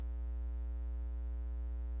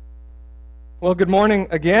Well, good morning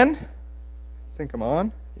again. I think I'm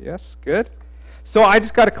on. Yes, good. So I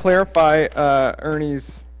just got to clarify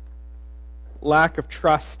Ernie's lack of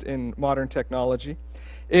trust in modern technology.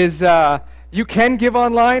 You can give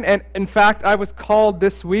online, and in fact, I was called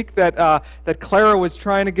this week that Clara was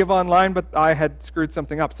trying to give online, but I had screwed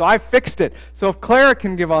something up. So I fixed it. So if Clara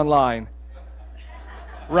can give online,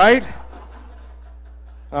 right?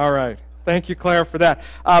 All right. Thank you, Clara, for that.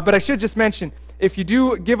 But I should just mention, if you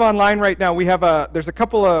do give online right now, there's a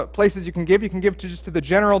couple of places you can give. You can give to the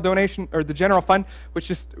general donation or the general fund, which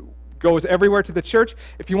just goes everywhere to the church.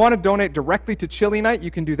 If you want to donate directly to Chili Night, you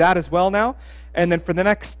can do that as well now. And then for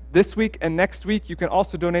this week and next week, you can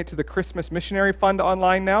also donate to the Christmas Missionary Fund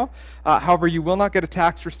online now. However, you will not get a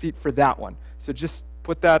tax receipt for that one. So just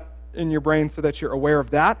put that in your brain so that you're aware of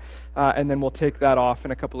that, and then we'll take that off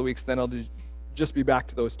in a couple of weeks. Then it'll just be back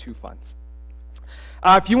to those two funds.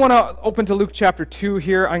 If you want to open to Luke chapter 2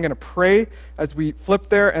 here, I'm going to pray as we flip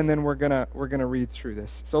there, and then we're gonna read through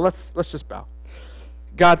this. So let's just bow.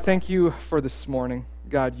 God, thank you for this morning.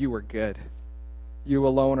 God, you are good. You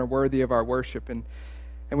alone are worthy of our worship, and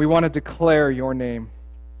we want to declare your name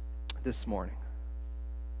this morning.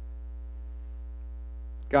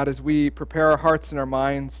 God, as we prepare our hearts and our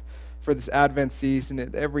minds for this Advent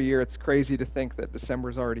season, every year it's crazy to think that December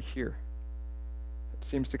is already here.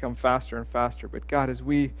 Seems to come faster and faster. But God, as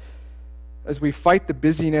we fight the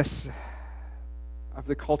busyness of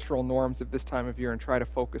the cultural norms of this time of year and try to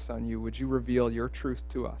focus on you, would you reveal your truth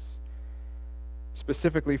to us,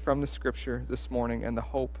 specifically from the Scripture this morning and the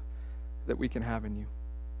hope that we can have in you.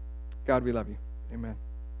 God, we love you. Amen.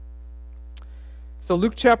 So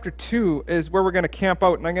Luke chapter 2 is where we're going to camp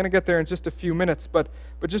out, and I'm going to get there in just a few minutes. But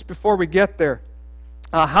just before we get there,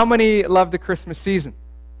 how many love the Christmas season?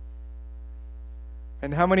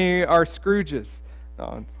 And how many are Scrooges?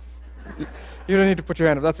 No, you don't need to put your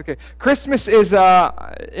hand up. That's okay. Christmas is, in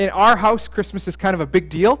our house, Christmas is kind of a big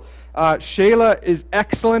deal. Shayla is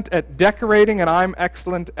excellent at decorating, and I'm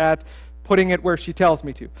excellent at putting it where she tells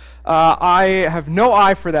me to. I have no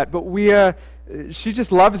eye for that, but she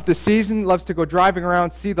just loves the season, loves to go driving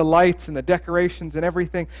around, see the lights and the decorations and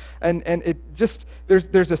everything. And it just,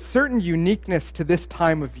 there's a certain uniqueness to this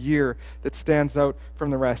time of year that stands out from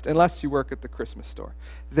the rest, unless you work at the Christmas store.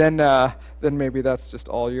 Then maybe that's just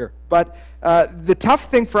all year. But the tough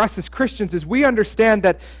thing for us as Christians is we understand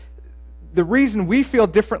that the reason we feel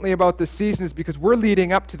differently about this season is because we're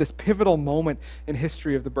leading up to this pivotal moment in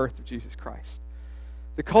history of the birth of Jesus Christ.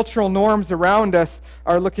 The cultural norms around us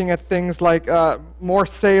are looking at things like more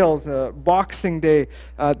sales, Boxing Day,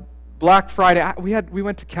 Black Friday. We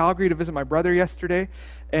went to Calgary to visit my brother yesterday,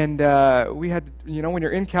 and we had, when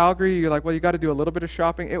you're in Calgary, you're like, well, you got to do a little bit of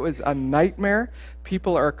shopping. It was a nightmare.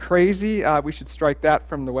 People are crazy. We should strike that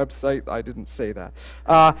from the website. I didn't say that.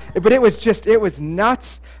 But it was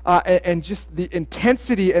nuts, and just the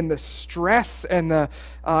intensity and the stress and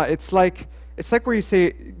it's like where you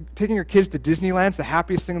say taking your kids to Disneyland's the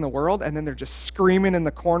happiest thing in the world, and then they're just screaming in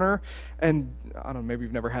the corner, and I don't know, maybe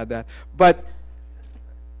you've never had that. But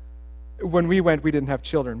when we went, we didn't have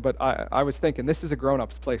children, but I was thinking, this is a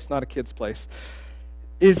grown-up's place, not a kid's place.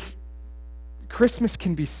 Christmas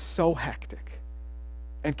can be so hectic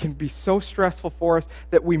and can be so stressful for us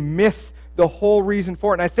that we miss the whole reason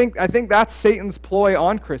for it. And I think that's Satan's ploy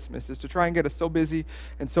on Christmas, is to try and get us so busy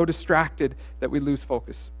and so distracted that we lose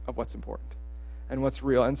focus of what's important and what's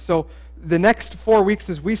real. And so the next 4 weeks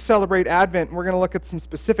as we celebrate Advent, we're going to look at some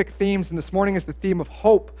specific themes, and this morning is the theme of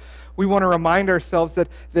hope. We want to remind ourselves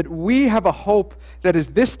that we have a hope that as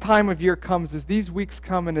this time of year comes, as these weeks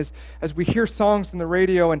come, and as we hear songs on the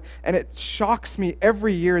radio, and it shocks me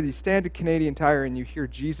every year that you stand at Canadian Tire and you hear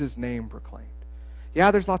Jesus' name proclaimed.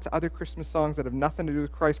 Yeah, there's lots of other Christmas songs that have nothing to do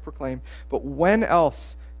with Christ proclaimed, but when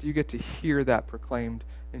else do you get to hear that proclaimed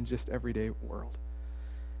in just everyday world?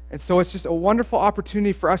 And so it's just a wonderful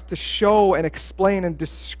opportunity for us to show and explain and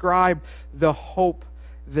describe the hope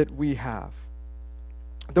that we have.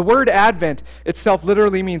 The word Advent itself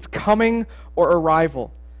literally means coming or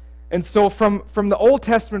arrival. And so from the Old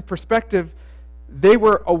Testament perspective, they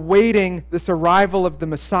were awaiting this arrival of the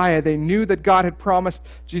Messiah. They knew that God had promised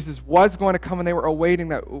Jesus was going to come, and they were awaiting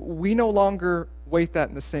that. We no longer wait that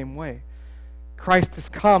in the same way. Christ has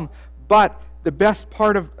come, but the best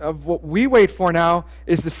part of what we wait for now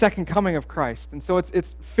is the second coming of Christ. And so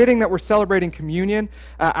it's fitting that we're celebrating communion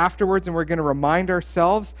afterwards, and we're going to remind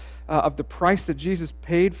ourselves of the price that Jesus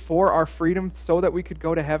paid for our freedom so that we could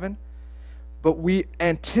go to heaven. But we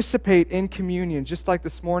anticipate in communion, just like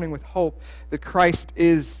this morning with hope, that Christ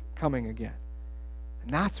is coming again.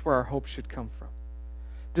 And that's where our hope should come from.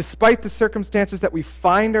 Despite the circumstances that we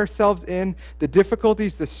find ourselves in, the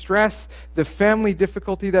difficulties, the stress, the family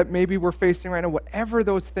difficulty that maybe we're facing right now, whatever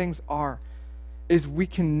those things are, is we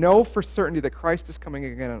can know for certainty that Christ is coming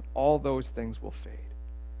again and all those things will fade.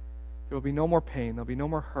 There will be no more pain, there'll be no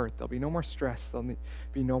more hurt, there'll be no more stress, there'll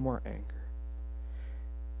be no more anger.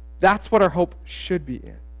 That's what our hope should be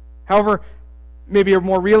in. However, maybe a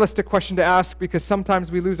more realistic question to ask, because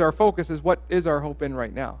sometimes we lose our focus, is what is our hope in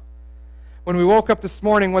right now? When we woke up this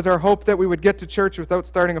morning, was our hope that we would get to church without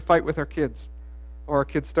starting a fight with our kids, or our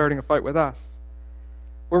kids starting a fight with us?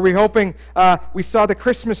 Were we hoping, we saw the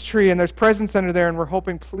Christmas tree and there's presents under there, and we're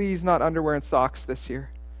hoping, please not underwear and socks this year?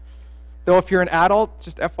 Though if you're an adult,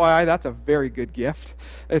 just FYI, that's a very good gift.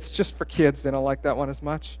 It's just for kids, they don't like that one as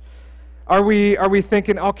much. Are we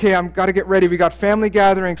thinking, okay, I've got to get ready, we got family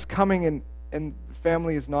gatherings coming, and the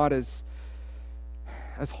family is not as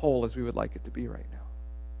whole as we would like it to be right now?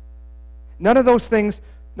 None of those things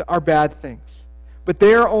are bad things, but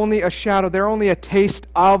they are only a shadow, they're only a taste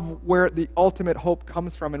of where the ultimate hope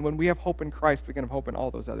comes from, and when we have hope in Christ, we can have hope in all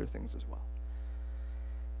those other things as well.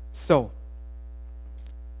 So,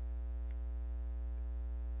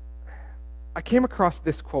 I came across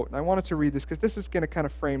this quote, and I wanted to read this because this is going to kind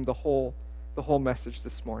of frame the whole message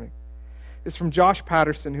this morning. It's from Josh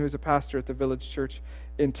Patterson, who is a pastor at the Village Church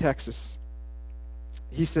in Texas.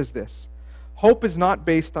 He says this: hope is not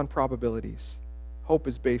based on probabilities. Hope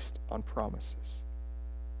is based on promises.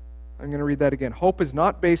 I'm going to read that again. Hope is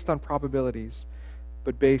not based on probabilities,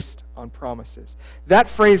 but based on promises. That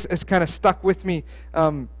phrase has kind of stuck with me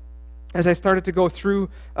as I started to go through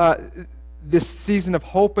this season of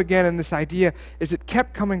hope again, and this idea is it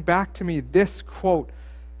kept coming back to me, this quote,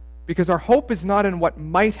 because our hope is not in what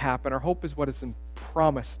might happen, our hope is what is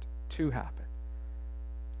promised to happen.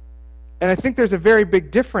 And I think there's a very big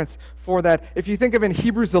difference for that. If you think of in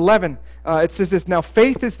Hebrews 11, it says this: now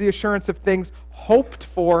faith is the assurance of things hoped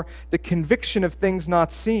for, the conviction of things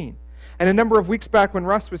not seen. And a number of weeks back when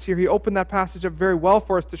Russ was here, he opened that passage up very well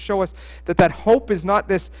for us to show us that hope is not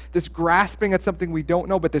this grasping at something we don't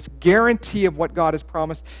know, but this guarantee of what God has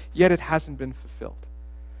promised, yet it hasn't been fulfilled.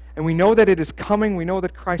 And we know that it is coming. We know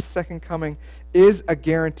that Christ's second coming is a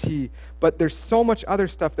guarantee. But there's so much other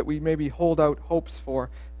stuff that we maybe hold out hopes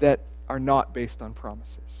for that are not based on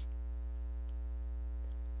promises.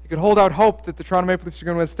 You could hold out hope that the Toronto Maple Leafs are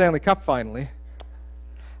going to win the Stanley Cup finally.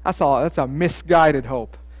 That's a misguided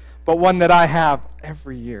hope, but one that I have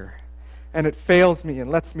every year. And it fails me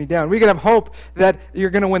and lets me down. We could have hope that you're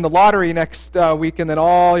going to win the lottery next week and then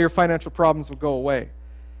all your financial problems will go away.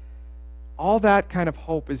 All that kind of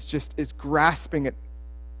hope is grasping at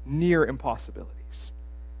near impossibilities.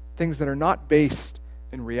 Things that are not based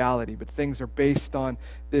in reality, but things are based on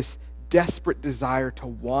this desperate desire to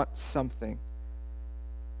want something.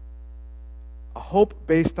 A hope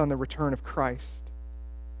based on the return of Christ.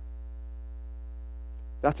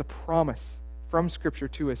 That's a promise from Scripture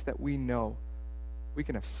to us that we know we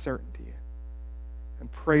can have certainty in.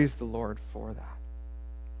 And praise the Lord for that.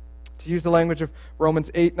 To use the language of Romans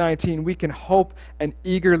 8:19, we can hope and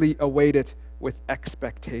eagerly await it with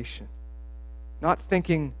expectation. Not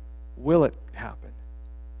thinking, will it happen,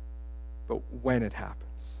 but when it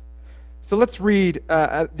happens. So let's read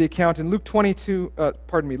the account in Luke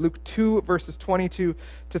 2, verses 22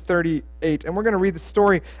 to 38. And we're going to read the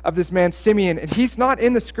story of this man, Simeon. And he's not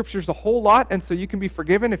in the Scriptures a whole lot, and so you can be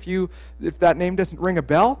forgiven if that name doesn't ring a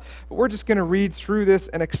bell. But we're just going to read through this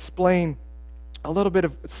and explain a little bit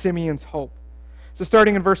of Simeon's hope. So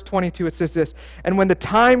starting in verse 22, it says this: and when the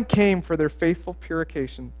time came for their faithful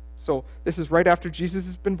purification, so this is right after Jesus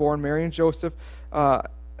has been born, Mary and Joseph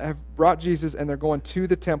have brought Jesus, and they're going to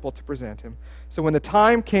the temple to present him. So when the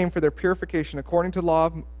time came for their purification, according to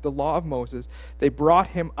the law of Moses, they brought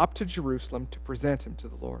him up to Jerusalem to present him to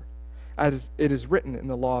the Lord. As it is written in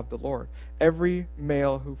the law of the Lord, every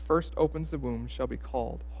male who first opens the womb shall be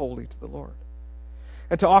called holy to the Lord.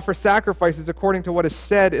 And to offer sacrifices according to what is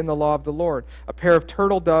said in the law of the Lord, a pair of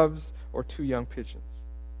turtle doves or 2 young pigeons.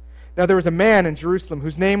 Now there was a man in Jerusalem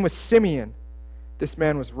whose name was Simeon. This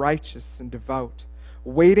man was righteous and devout,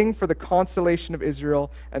 waiting for the consolation of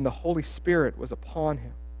Israel, and the Holy Spirit was upon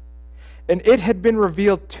him. And it had been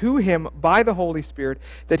revealed to him by the Holy Spirit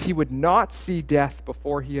that he would not see death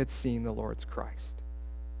before he had seen the Lord's Christ.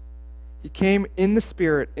 He came in the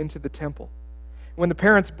Spirit into the temple. When the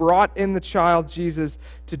parents brought in the child Jesus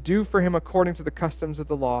to do for him according to the customs of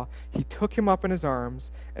the law, he took him up in his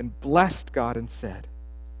arms and blessed God and said,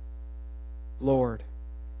 Lord,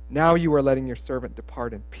 now you are letting your servant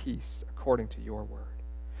depart in peace according to your word.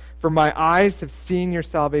 For my eyes have seen your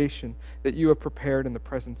salvation that you have prepared in the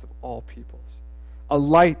presence of all peoples, a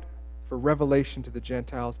light for revelation to the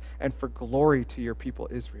Gentiles, and for glory to your people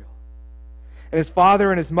Israel. And his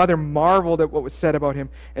father and his mother marveled at what was said about him,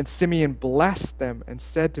 and Simeon blessed them and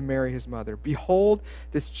said to Mary his mother, Behold,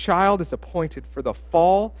 this child is appointed for the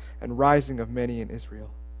fall and rising of many in Israel,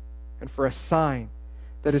 and for a sign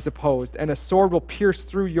that is opposed, and a sword will pierce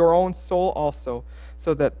through your own soul also,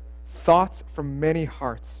 so that thoughts from many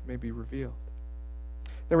hearts may be revealed.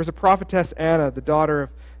 There was a prophetess, Anna, the daughter of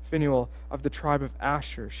Phanuel of the tribe of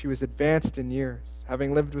Asher. She was advanced in years,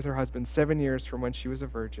 having lived with her husband 7 years from when she was a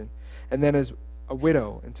virgin, and then as a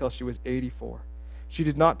widow until she was 84. She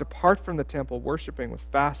did not depart from the temple, worshiping with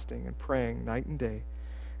fasting and praying night and day.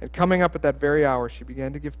 And coming up at that very hour, she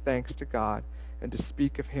began to give thanks to God and to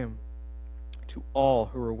speak of him to all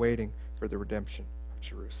who were waiting for the redemption of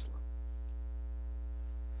Jerusalem.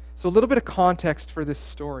 So a little bit of context for this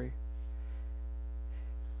story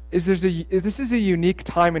is this is a unique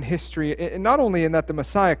time in history, and not only in that the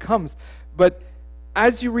Messiah comes, but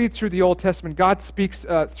as you read through the Old Testament, God speaks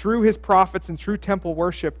through his prophets and through temple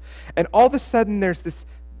worship, and all of a sudden there's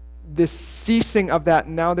this ceasing of that,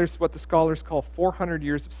 and now there's what the scholars call 400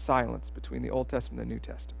 years of silence between the Old Testament and the New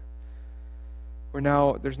Testament, where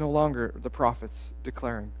now there's no longer the prophets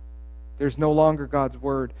declaring. There's no longer God's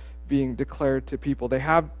word being declared to people. They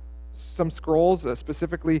have some scrolls,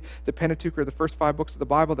 specifically the Pentateuch, or the first 5 books of the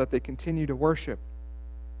Bible, that they continue to worship.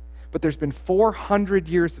 But there's been 400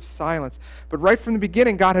 years of silence. But right from the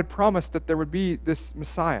beginning, God had promised that there would be this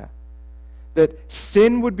Messiah, that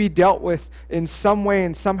sin would be dealt with in some way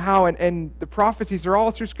and somehow, and the prophecies are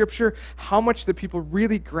all through Scripture. How much the people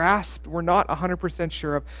really grasped, we're not 100%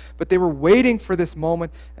 sure of, but they were waiting for this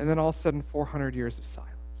moment, and then all of a sudden, 400 years of silence.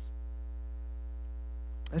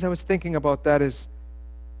 As I was thinking about that,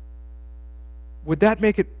 would that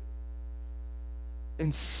make it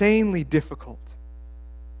insanely difficult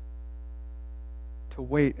to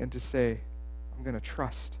wait and to say, I'm going to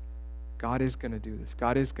trust God is going to do this.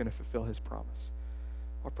 God is going to fulfill his promise.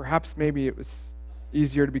 Or perhaps maybe it was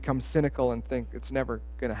easier to become cynical and think it's never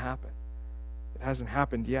going to happen. It hasn't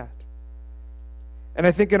happened yet. And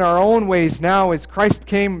I think in our own ways now, as Christ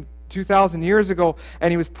came 2,000 years ago and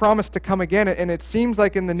he was promised to come again, and it seems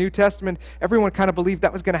like in the New Testament, everyone kind of believed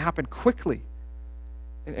that was going to happen quickly.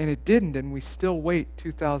 And it didn't, and we still wait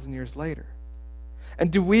 2,000 years later.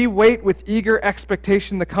 And do we wait with eager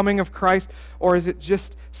expectation the coming of Christ, or is it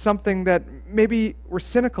just something that maybe we're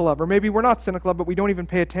cynical of, or maybe we're not cynical of, but we don't even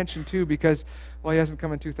pay attention to because, well, he hasn't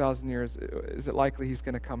come in 2,000 years. Is it likely he's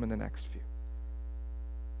going to come in the next few?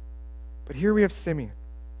 But here we have Simeon.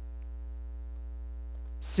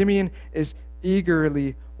 Simeon is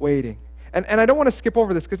eagerly waiting. And I don't want to skip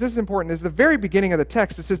over this because this is important. It's the very beginning of the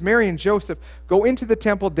text. It says Mary and Joseph go into the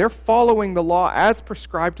temple. They're following the law as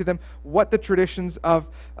prescribed to them, what the traditions of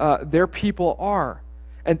their people are.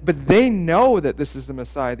 But they know that this is the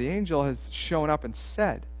Messiah. The angel has shown up and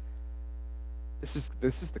said, this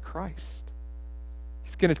is the Christ.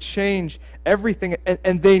 He's going to change everything.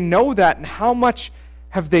 And they know that. And how much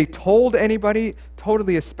have they told anybody?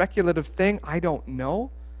 Totally a speculative thing. I don't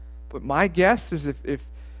know. But my guess is if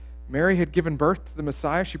Mary had given birth to the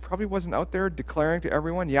Messiah, she probably wasn't out there declaring to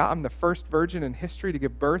everyone, yeah, I'm the first virgin in history to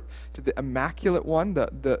give birth to the Immaculate One,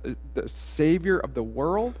 the Savior of the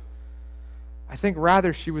world. I think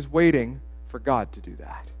rather she was waiting for God to do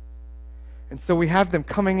that. And so we have them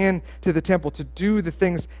coming in to the temple to do the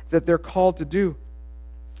things that they're called to do.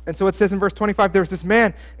 And so it says in verse 25, there was this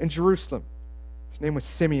man in Jerusalem. His name was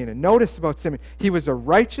Simeon. And notice about Simeon, he was a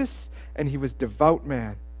righteous and he was devout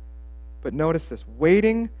man. But notice this,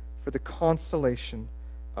 waiting for the consolation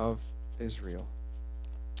of Israel.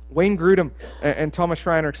 Wayne Grudem and Thomas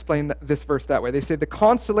Schreiner explain this verse that way. They say the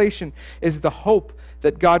consolation is the hope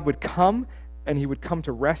that God would come and he would come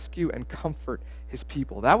to rescue and comfort his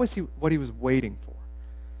people. That was what he was waiting for.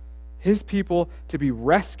 His people to be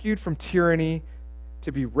rescued from tyranny,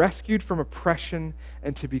 to be rescued from oppression,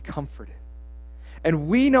 and to be comforted. And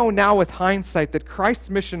we know now with hindsight that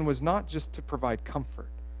Christ's mission was not just to provide comfort.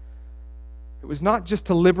 It was not just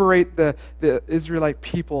to liberate the Israelite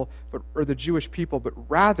people or the Jewish people, but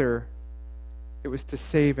rather it was to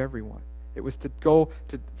save everyone. It was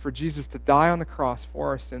for Jesus to die on the cross for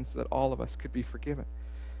our sins so that all of us could be forgiven.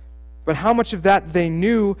 But how much of that they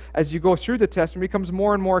knew as you go through the Testament becomes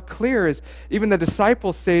more and more clear as even the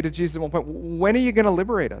disciples say to Jesus at one point, when are you going to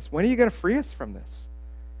liberate us? When are you going to free us from this?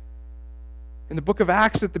 In the book of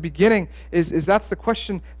Acts at the beginning, is that's the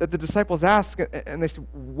question that the disciples ask, and they say,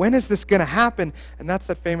 when is this going to happen? And that's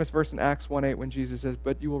that famous verse in Acts 1:8 when Jesus says,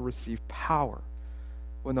 but you will receive power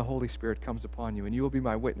when the Holy Spirit comes upon you, and you will be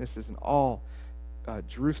my witnesses in all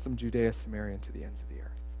Jerusalem, Judea, Samaria, and to the ends of the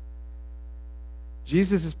earth.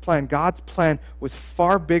 Jesus' plan, God's plan, was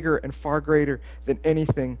far bigger and far greater than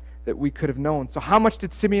anything that we could have known. So how much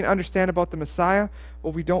did Simeon understand about the Messiah?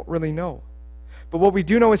 Well, we don't really know. But what we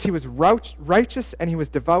do know is he was righteous and he was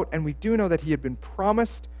devout, and we do know that he had been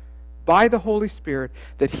promised by the Holy Spirit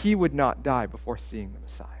that he would not die before seeing the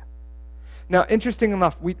Messiah. Now, interesting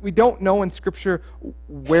enough, we don't know in Scripture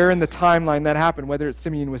where in the timeline that happened, whether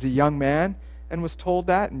Simeon was a young man and was told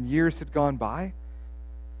that and years had gone by.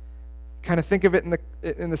 Kind of think of it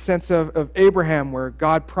in the sense of Abraham, where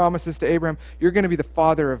God promises to Abraham, you're going to be the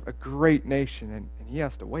father of a great nation, and he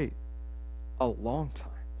has to wait a long time.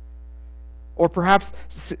 Or perhaps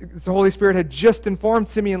the Holy Spirit had just informed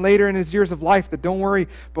Simeon later in his years of life that don't worry,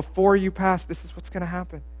 before you pass, this is what's going to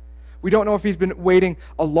happen. We don't know if he's been waiting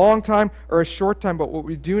a long time or a short time, but what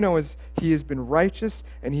we do know is he has been righteous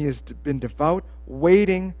and he has been devout,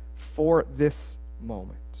 waiting for this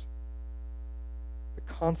moment. The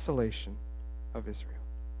consolation of Israel.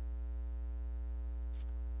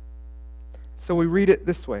 So we read it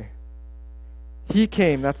this way. He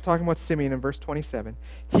came, that's talking about Simeon in verse 27.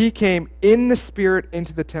 He came in the Spirit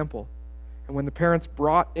into the temple. And when the parents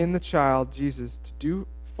brought in the child, Jesus, to do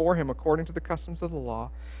for him according to the customs of the law,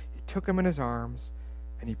 he took him in his arms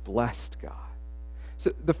and he blessed God.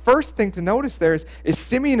 So the first thing to notice there is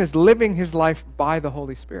Simeon is living his life by the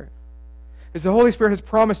Holy Spirit. As the Holy Spirit has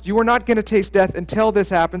promised, you are not going to taste death until this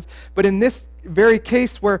happens. But in this very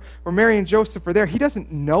case where Mary and Joseph are there, he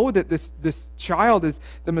doesn't know that this child is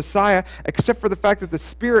the Messiah, except for the fact that the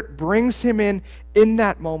Spirit brings him in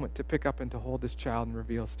that moment to pick up and to hold this child and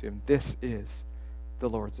reveals to him, this is the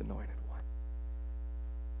Lord's anointed one.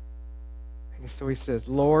 And so he says,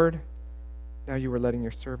 Lord, now you are letting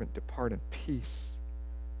your servant depart in peace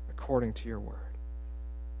according to your word.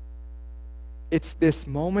 It's this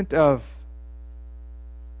moment of,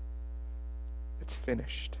 it's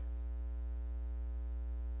finished.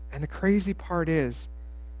 And the crazy part is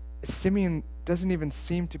Simeon doesn't even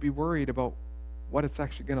seem to be worried about what it's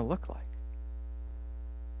actually going to look like.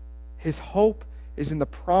 His hope is in the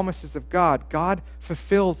promises of God. God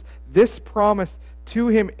fulfills this promise to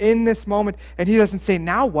him in this moment, and he doesn't say,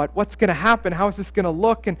 now what? What's going to happen? How is this going to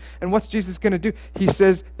look? And what's Jesus going to do? He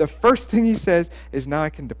says, the first thing he says is, now I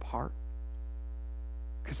can depart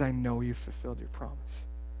because I know you fulfilled your promise.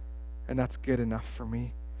 And that's good enough for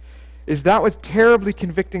me. That was terribly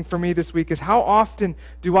convicting for me this week, is how often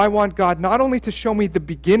do I want God not only to show me the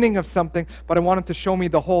beginning of something, but I want him to show me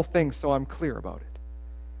the whole thing so I'm clear about it.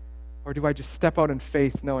 Or do I just step out in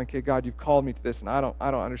faith knowing, okay, God, you've called me to this, and I don't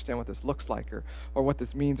understand what this looks like, or what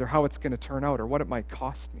this means, or how it's going to turn out, or what it might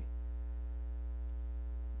cost me.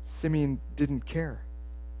 Simeon didn't care.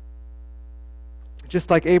 Just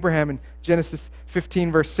like Abraham in Genesis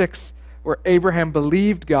 15, verse 6, where Abraham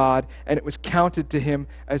believed God and it was counted to him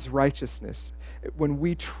as righteousness. When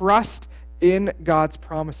we trust in God's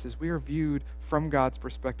promises, we are viewed from God's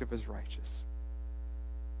perspective as righteous.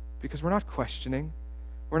 Because we're not questioning.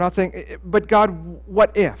 We're not saying, but God,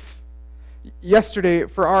 what if? Yesterday,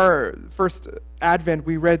 for our first Advent,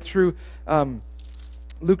 we read through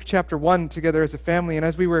Luke chapter 1 together as a family, and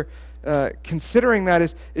as we were considering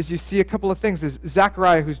that, is you see a couple of things. Is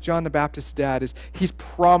Zechariah, who's John the Baptist's dad, he's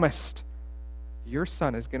promised, your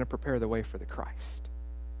son is going to prepare the way for the Christ.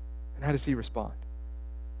 And how does he respond?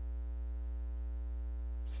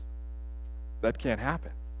 That can't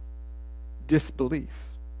happen. Disbelief.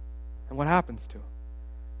 And what happens to him?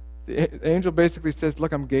 The angel basically says,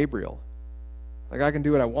 look, I'm Gabriel. Like, I can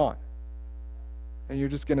do what I want. And you're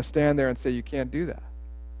just going to stand there and say you can't do that.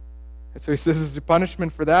 And so he says, as a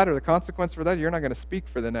punishment for that, or the consequence for that, you're not going to speak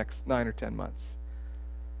for the next 9 or 10 months.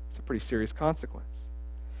 It's a pretty serious consequence.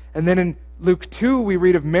 And then in Luke 2, we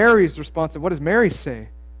read of Mary's response. And what does Mary say?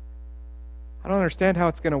 I don't understand how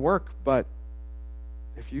it's going to work, but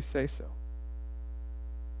if you say so.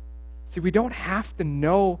 See, we don't have to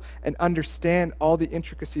know and understand all the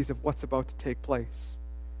intricacies of what's about to take place.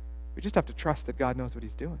 We just have to trust that God knows what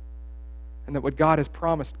he's doing. And that what God has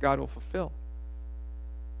promised, God will fulfill.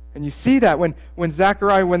 And you see that when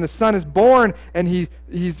Zechariah, when the son is born, and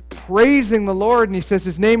he's praising the Lord, and he says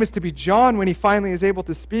his name is to be John when he finally is able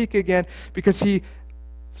to speak again, because he,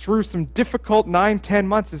 through some difficult 9-10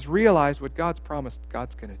 months, has realized what God's promised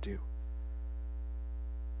God's going to do.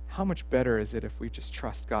 How much better is it if we just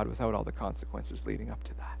trust God without all the consequences leading up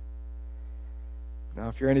to that? Now,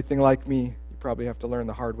 if you're anything like me, you probably have to learn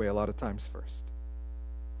the hard way a lot of times first.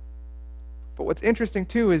 But what's interesting,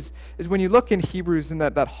 too, is when you look in Hebrews in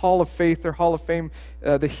that Hall of Faith or Hall of Fame,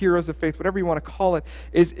 the heroes of faith, whatever you want to call it,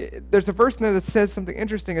 there's a verse in there that says something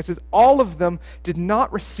interesting. It says, all of them did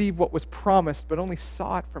not receive what was promised, but only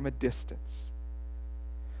saw it from a distance.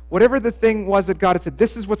 Whatever the thing was that God had said,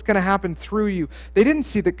 this is what's going to happen through you. They didn't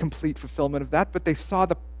see the complete fulfillment of that, but they saw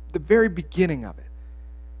the very beginning of it.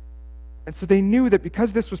 And so they knew that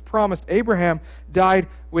because this was promised, Abraham died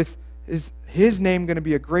with his name going to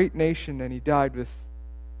be a great nation, and he died with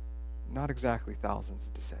not exactly thousands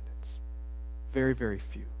of descendants. Very, very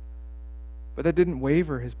few. But that didn't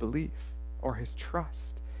waver his belief or his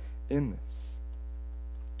trust in this.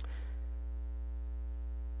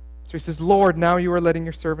 So he says, Lord, now you are letting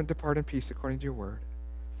your servant depart in peace according to your word.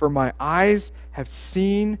 For my eyes have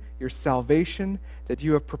seen your salvation that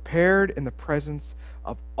you have prepared in the presence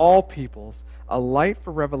of all peoples, a light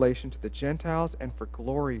for revelation to the Gentiles and for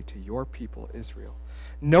glory to your people Israel.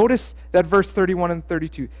 Notice that verse 31 and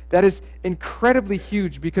 32. That is incredibly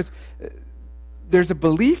huge because there's a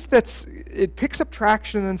belief it picks up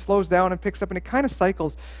traction and then slows down and picks up and it kind of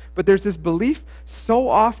cycles. But there's this belief so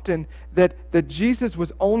often that Jesus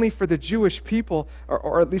was only for the Jewish people,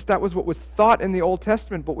 or at least that was what was thought in the Old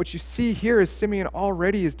Testament. But what you see here is Simeon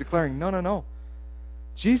already is declaring, no.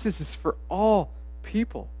 Jesus is for all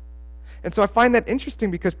people. And so I find that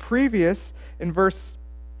interesting because previous, in verse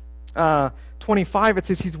 25, it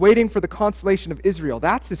says he's waiting for the consolation of Israel.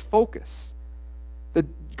 That's his focus. That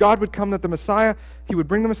God would come, that the Messiah, he would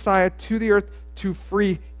bring the Messiah to the earth to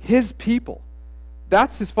free his people.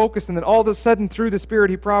 That's his focus. And then all of a sudden, through the Spirit,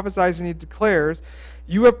 he prophesies and he declares,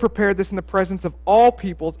 you have prepared this in the presence of all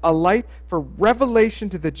peoples, a light for revelation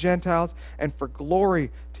to the Gentiles and for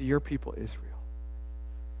glory to your people Israel.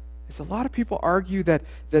 A lot of people argue that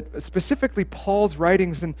specifically Paul's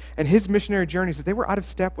writings and his missionary journeys, that they were out of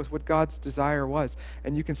step with what God's desire was.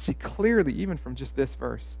 And you can see clearly, even from just this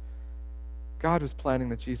verse, God was planning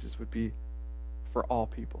that Jesus would be for all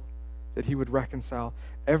people, that he would reconcile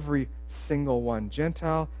every single one,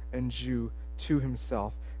 Gentile and Jew, to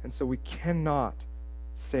himself. And so we cannot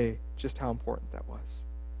say just how important that was.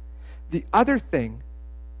 The other thing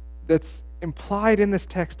that's implied in this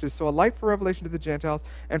text is, so a light for revelation to the Gentiles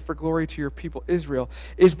and for glory to your people Israel,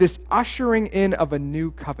 is this ushering in of a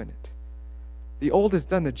new covenant. The old is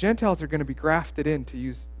done. The Gentiles are going to be grafted in, to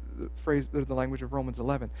use the phrase, the language of Romans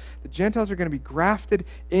 11. The Gentiles are going to be grafted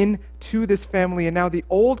into this family, and now the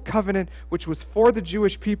old covenant, which was for the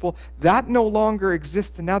Jewish people, that no longer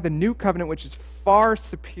exists, and now the new covenant, which is far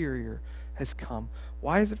superior, has come.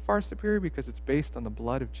 Why is it far superior? Because it's based on the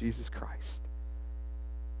blood of Jesus Christ,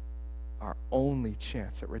 our only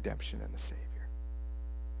chance at redemption and a Savior.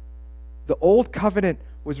 The old covenant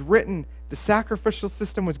was written, the sacrificial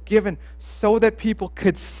system was given so that people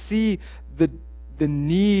could see the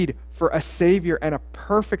need for a Savior and a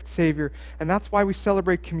perfect Savior. And that's why we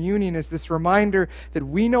celebrate communion, as this reminder that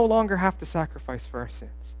we no longer have to sacrifice for our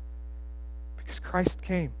sins. Because Christ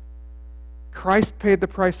came. Christ paid the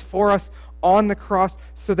price for us on the cross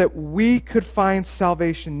so that we could find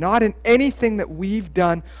salvation, not in anything that we've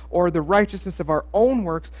done or the righteousness of our own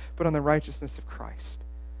works, but on the righteousness of Christ.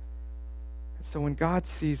 And so when God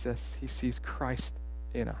sees us, he sees Christ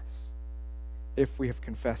in us, if we have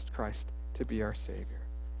confessed Christ to be our Savior.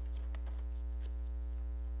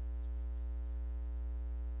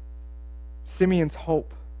 Simeon's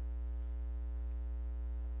hope.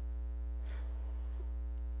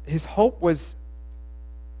 His hope was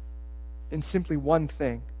in simply one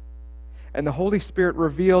thing. And the Holy Spirit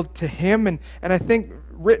revealed to him, and I think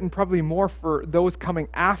written probably more for those coming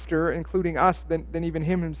after, including us, than even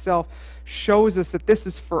him himself, shows us that this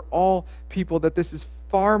is for all people, that this is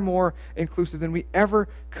far more inclusive than we ever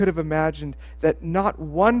could have imagined, that not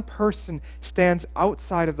one person stands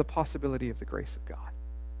outside of the possibility of the grace of God,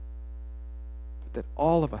 but that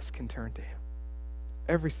all of us can turn to him,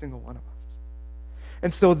 every single one of us.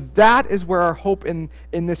 And so that is where our hope in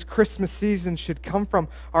this Christmas season should come from.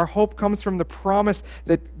 Our hope comes from the promise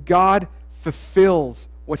that God fulfills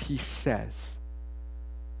what he says.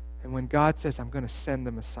 And when God says, I'm going to send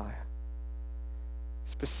the Messiah,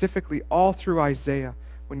 specifically all through Isaiah,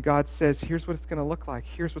 when God says, here's what it's going to look like,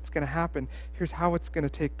 here's what's going to happen, here's how it's going to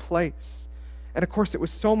take place. And of course, it was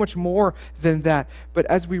so much more than that. But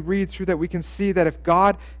as we read through that, we can see that if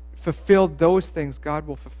God fulfilled those things, God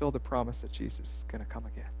will fulfill the promise that Jesus is going to come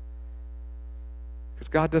again. Because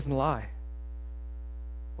God doesn't lie.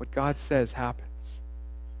 What God says happens.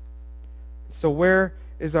 So where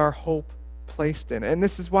is our hope placed in? And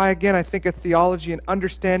this is why, again, I think a theology and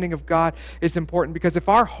understanding of God is important, because if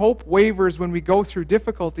our hope wavers when we go through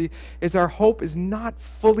difficulty, is our hope is not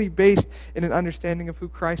fully based in an understanding of who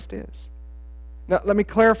Christ is. Now, let me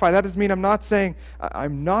clarify. That doesn't mean I'm not saying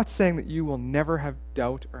that you will never have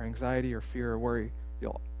doubt or anxiety or fear or worry.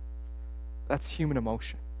 That's human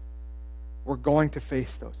emotion. We're going to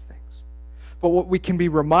face those things. But what we can be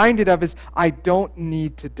reminded of is, I don't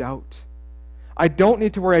need to doubt. I don't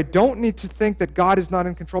need to worry. I don't need to think that God is not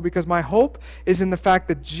in control, because my hope is in the fact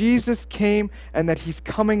that Jesus came and that he's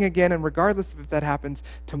coming again. And regardless of if that happens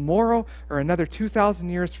tomorrow or another 2,000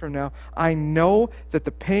 years from now, I know that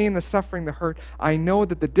the pain, the suffering, the hurt, I know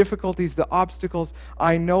that the difficulties, the obstacles,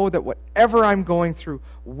 I know that whatever I'm going through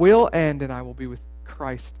will end and I will be with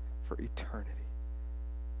Christ for eternity.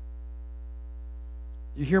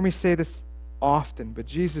 You hear me say this often, but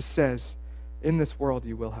Jesus says, in this world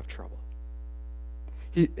you will have trouble.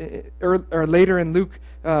 Later in Luke,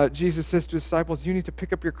 Jesus says to his disciples, you need to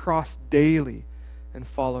pick up your cross daily and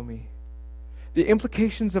follow me. The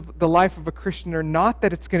implications of the life of a Christian are not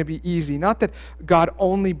that it's going to be easy, not that God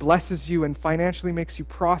only blesses you and financially makes you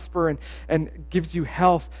prosper and gives you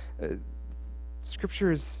health.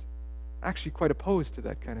 Scripture is actually quite opposed to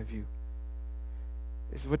that kind of view.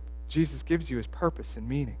 Is what Jesus gives you is purpose and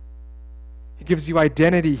meaning. He gives you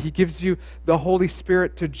identity. He gives you the Holy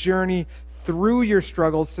Spirit to journey through your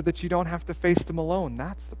struggles so that you don't have to face them alone.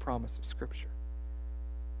 That's the promise of Scripture.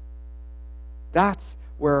 That's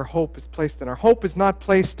where our hope is placed in. Our hope is not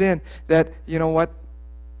placed in that, you know what,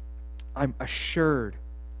 I'm assured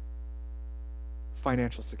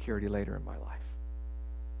financial security later in my life.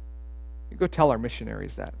 You go tell our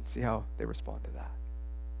missionaries that and see how they respond to that.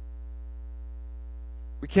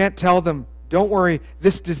 We can't tell them, don't worry,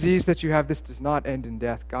 this disease that you have, this does not end in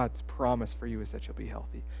death. God's promise for you is that you'll be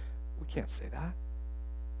healthy. We can't say that.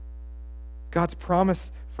 God's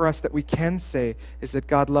promise for us that we can say is that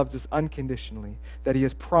God loves us unconditionally, that he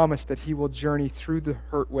has promised that he will journey through the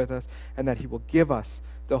hurt with us, and that he will give us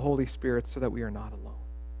the Holy Spirit so that we are not alone.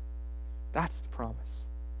 That's the promise.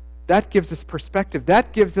 That gives us perspective.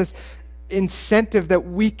 That gives us incentive that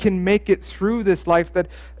we can make it through this life, that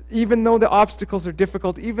even though the obstacles are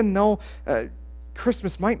difficult, even though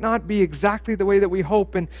Christmas might not be exactly the way that we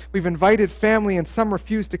hope, and we've invited family and some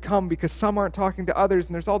refuse to come because some aren't talking to others,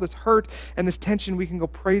 and there's all this hurt and this tension, we can go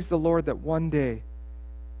praise the Lord that one day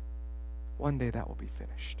that will be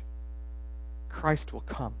finished. Christ will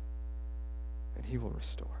come and he will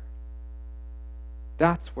restore.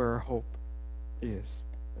 That's where our hope is,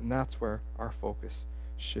 and that's where our focus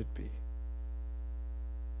should be.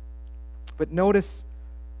 But notice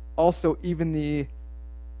also even the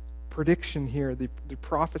prediction here, the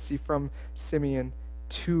prophecy from Simeon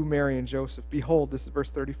to Mary and Joseph. Behold, this is verse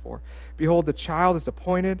 34. Behold, the child is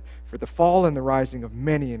appointed for the fall and the rising of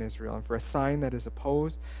many in Israel, and for a sign that is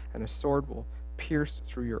opposed, and a sword will pierce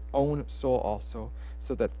through your own soul also,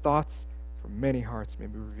 so that thoughts from many hearts may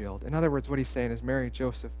be revealed. In other words, what he's saying is, Mary,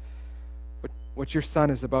 Joseph, what your son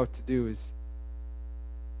is about to do is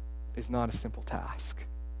not a simple task.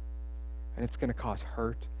 And it's going to cause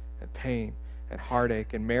hurt and pain and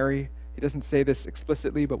heartache. And Mary, he doesn't say this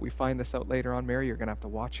explicitly, but we find this out later on. Mary, you're going to have to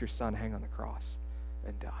watch your son hang on the cross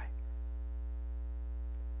and die.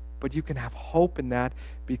 But you can have hope in that,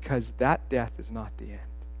 because that death is not the end.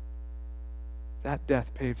 That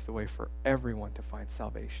death paves the way for everyone to find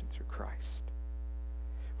salvation through Christ.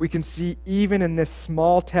 We can see even in this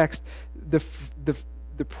small text the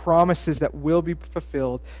promises that will be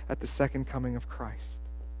fulfilled at the second coming of Christ.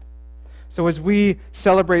 So as we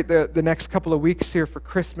celebrate the next couple of weeks here for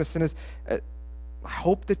Christmas, and I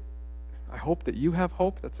hope that you have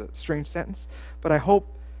hope. That's a strange sentence, but I hope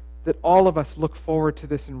that all of us look forward to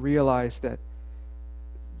this and realize that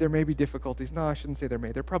there may be difficulties. No, I shouldn't say there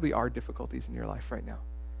may. There probably are difficulties in your life right now.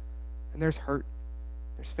 And there's hurt,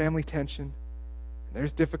 there's family tension, and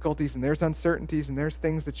there's difficulties, and there's uncertainties, and there's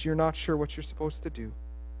things that you're not sure what you're supposed to do.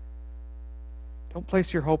 Don't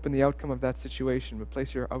place your hope in the outcome of that situation, but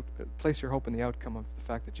place your hope in the outcome of the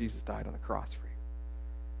fact that Jesus died on the cross for you,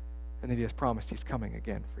 and that he has promised he's coming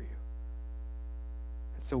again for you.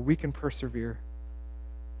 And so we can persevere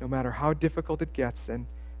no matter how difficult it gets. And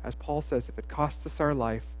as Paul says, if it costs us our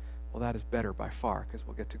life, well, that is better by far, because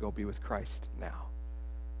we'll get to go be with Christ now.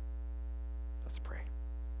 Let's pray.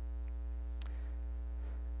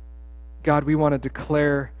 God, we want to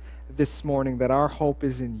declare this morning that our hope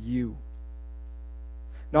is in you.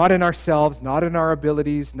 Not in ourselves, not in our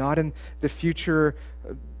abilities, not in the future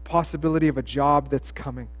possibility of a job that's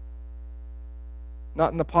coming.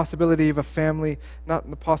 Not in the possibility of a family, not in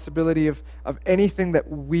the possibility of anything that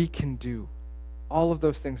we can do. All of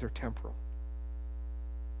those things are temporal.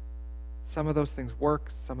 Some of those things work,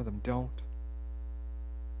 some of them don't.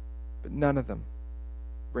 But none of them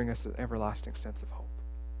bring us an everlasting sense of hope.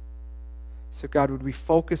 So God, would we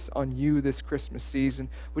focus on you this Christmas season?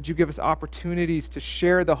 Would you give us opportunities to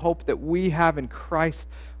share the hope that we have in Christ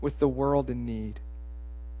with the world in need?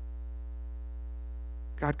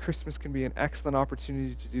 God, Christmas can be an excellent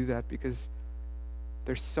opportunity to do that, because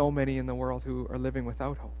there's so many in the world who are living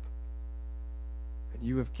without hope. And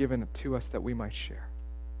you have given it to us that we might share.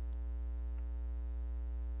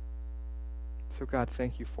 So God,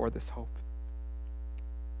 thank you for this hope.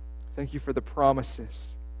 Thank you for the promises,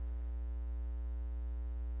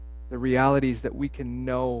 the realities that we can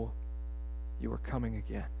know you are coming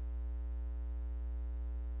again.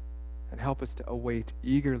 And help us to await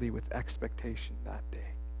eagerly with expectation that day.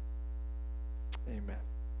 Amen.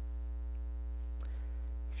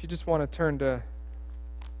 If you just want to turn to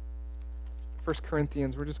 1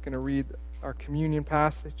 Corinthians, we're just going to read our communion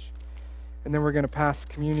passage, and then we're going to pass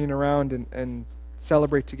communion around and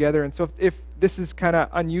celebrate together. And so if this is kind of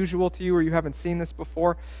unusual to you or you haven't seen this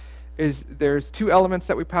before, there's two elements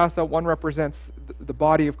that we pass out. One represents the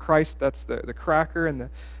body of Christ, that's the cracker, and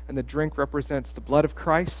the drink represents the blood of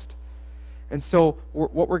Christ. And so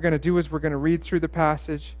what we're going to do is we're going to read through the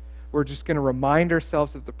passage. We're just going to remind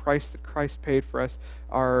ourselves of the price that Christ paid for us.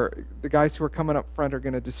 The guys who are coming up front are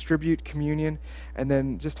going to distribute communion, and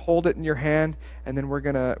then just hold it in your hand, and then we're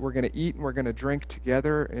going to eat and we're going to drink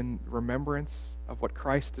together in remembrance of what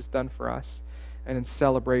Christ has done for us and in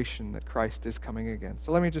celebration that Christ is coming again.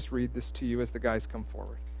 So let me just read this to you as the guys come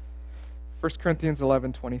forward. 1 Corinthians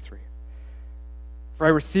 11:23. For I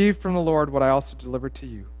received from the Lord what I also delivered to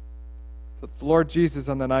you. That the Lord Jesus,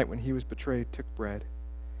 on the night when he was betrayed, took bread.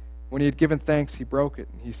 When he had given thanks, he broke it,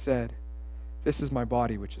 and he said, "This is my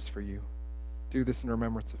body, which is for you. Do this in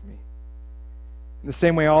remembrance of me." In the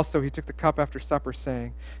same way also he took the cup after supper,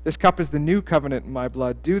 saying, "This cup is the new covenant in my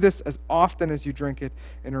blood. Do this as often as you drink it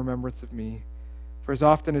in remembrance of me. For as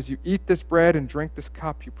often as you eat this bread and drink this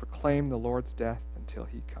cup, you proclaim the Lord's death until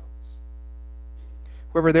he comes.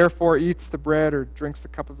 Whoever therefore eats the bread or drinks the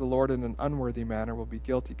cup of the Lord in an unworthy manner will be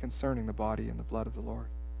guilty concerning the body and the blood of the Lord.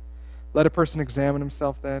 Let a person examine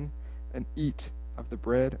himself then, and eat of the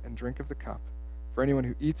bread and drink of the cup. For anyone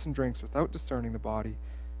who eats and drinks without discerning the body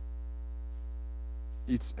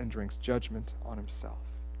eats and drinks judgment on himself."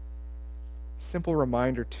 Simple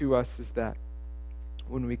reminder to us is that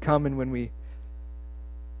when we come and when we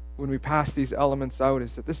pass these elements out,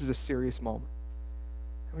 is that this is a serious moment.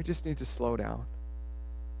 And we just need to slow down.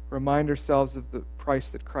 Remind ourselves of the price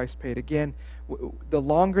that Christ paid. Again, the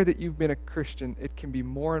longer that you've been a Christian, it can be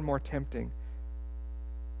more and more tempting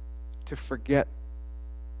to forget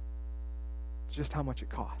just how much it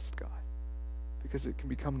cost God, because it can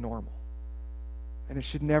become normal. And it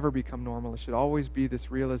should never become normal. It should always be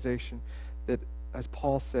this realization that, as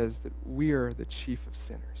Paul says, that we are the chief of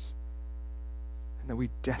sinners and that we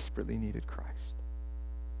desperately needed Christ.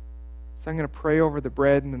 So I'm going to pray over the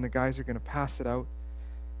bread, and then the guys are going to pass it out.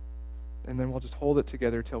 And then we'll just hold it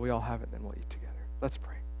together till we all have it, and then we'll eat together. Let's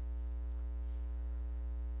pray.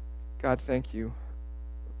 God, thank you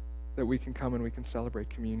that we can come and we can celebrate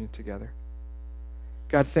communion together.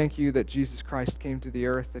 God, thank you that Jesus Christ came to the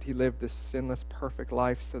earth, that he lived this sinless, perfect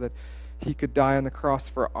life so that he could die on the cross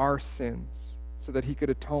for our sins, so that he could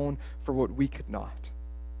atone for what we could not.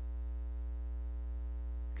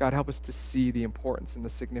 God, help us to see the importance and the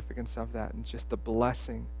significance of that, and just the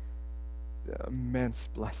blessing, the immense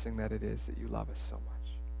blessing that it is that you love us so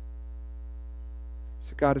much.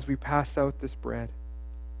 So God, as we pass out this bread,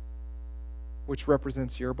 which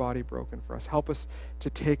represents your body broken for us, help us to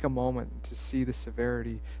take a moment to see the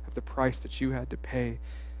severity of the price that you had to pay,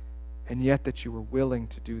 and yet that you were willing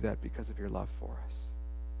to do that because of your love for us.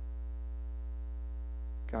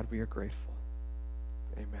 God, we are grateful.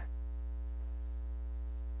 Amen.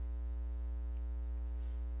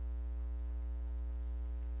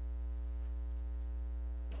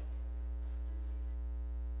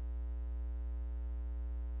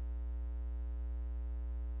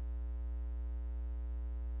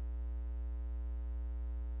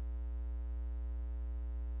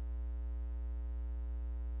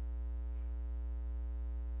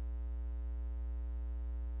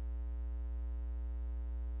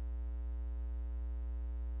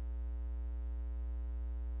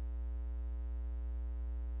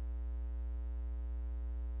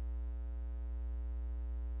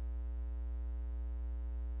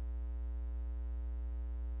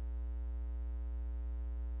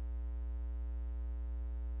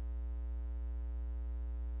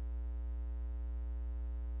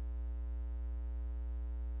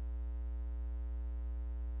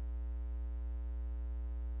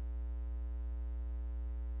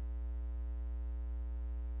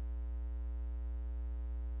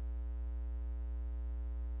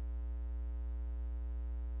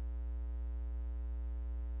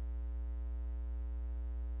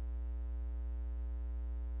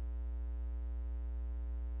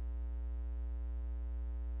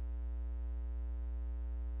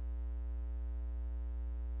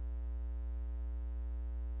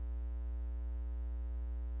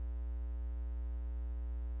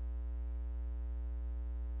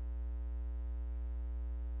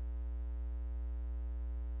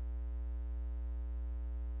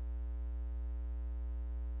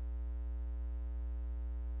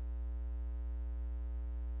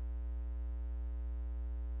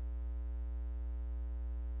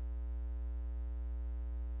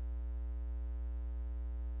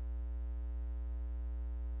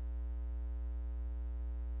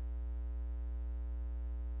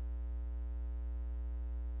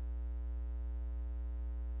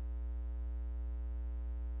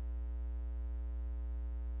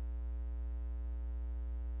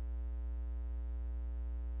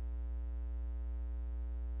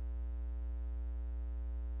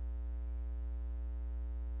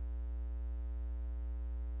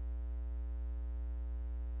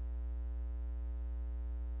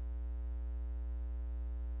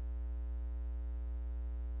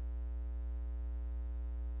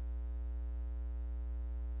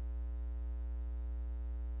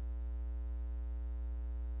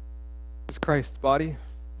 This is Christ's body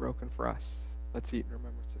broken for us. Let's eat in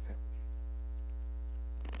remembrance of him.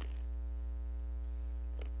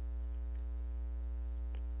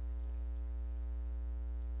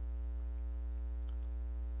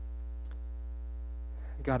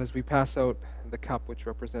 God, as we pass out the cup which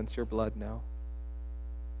represents your blood now,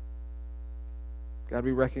 God,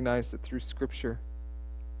 we recognize that through Scripture,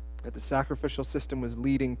 that the sacrificial system was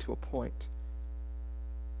leading to a point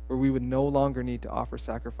where we would no longer need to offer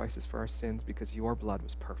sacrifices for our sins because your blood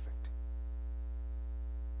was perfect.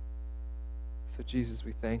 So, Jesus,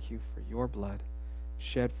 we thank you for your blood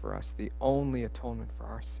shed for us, the only atonement for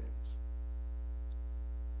our sins.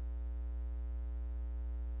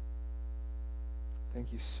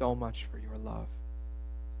 Thank you so much for your love,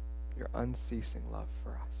 your unceasing love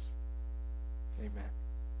for us. Amen.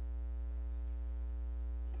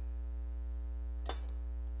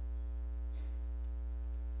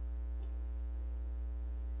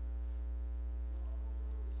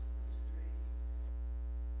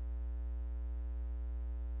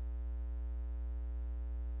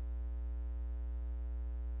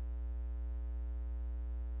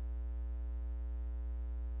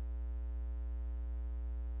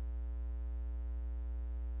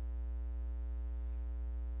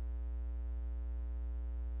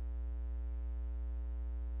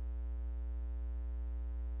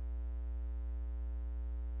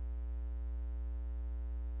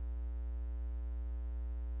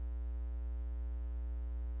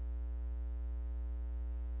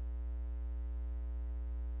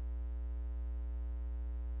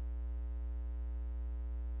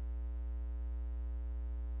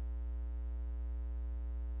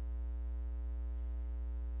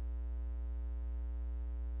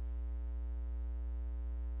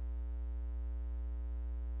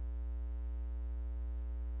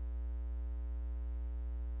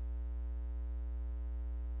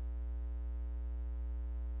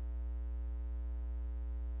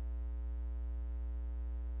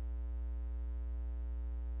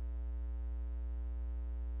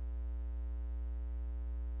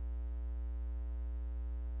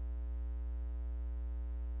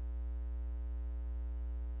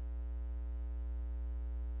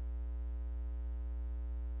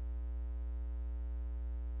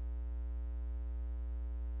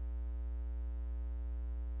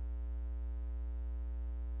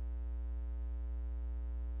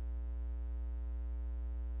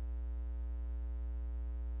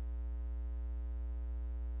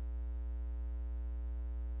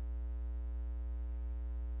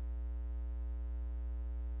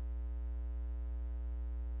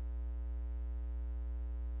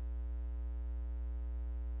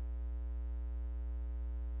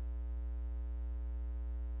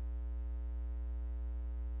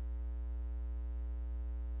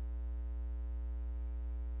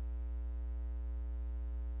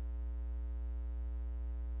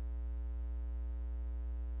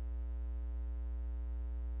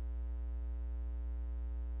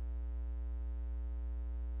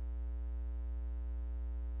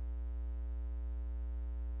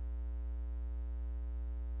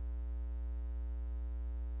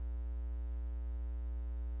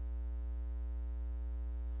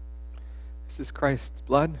 This is Christ's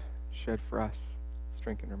blood shed for us. Let's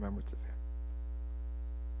drink in remembrance of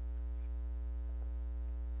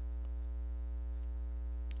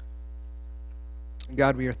him.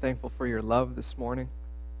 God, we are thankful for your love this morning.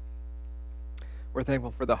 We're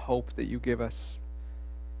thankful for the hope that you give us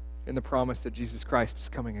in the promise that Jesus Christ is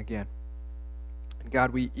coming again. And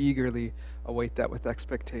God, we eagerly await that with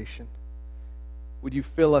expectation. Would you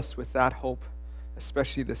fill us with that hope,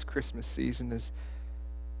 especially this Christmas season, as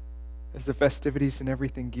the festivities and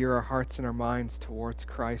everything gear our hearts and our minds towards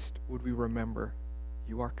Christ? Would we remember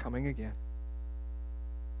you are coming again?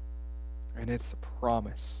 And it's a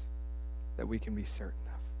promise that we can be certain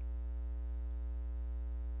of.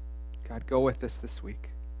 God, go with us this week.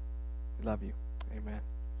 We love you. Amen.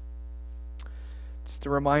 Just a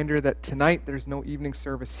reminder that tonight there's no evening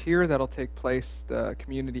service here. That'll take place, the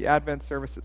community Advent service at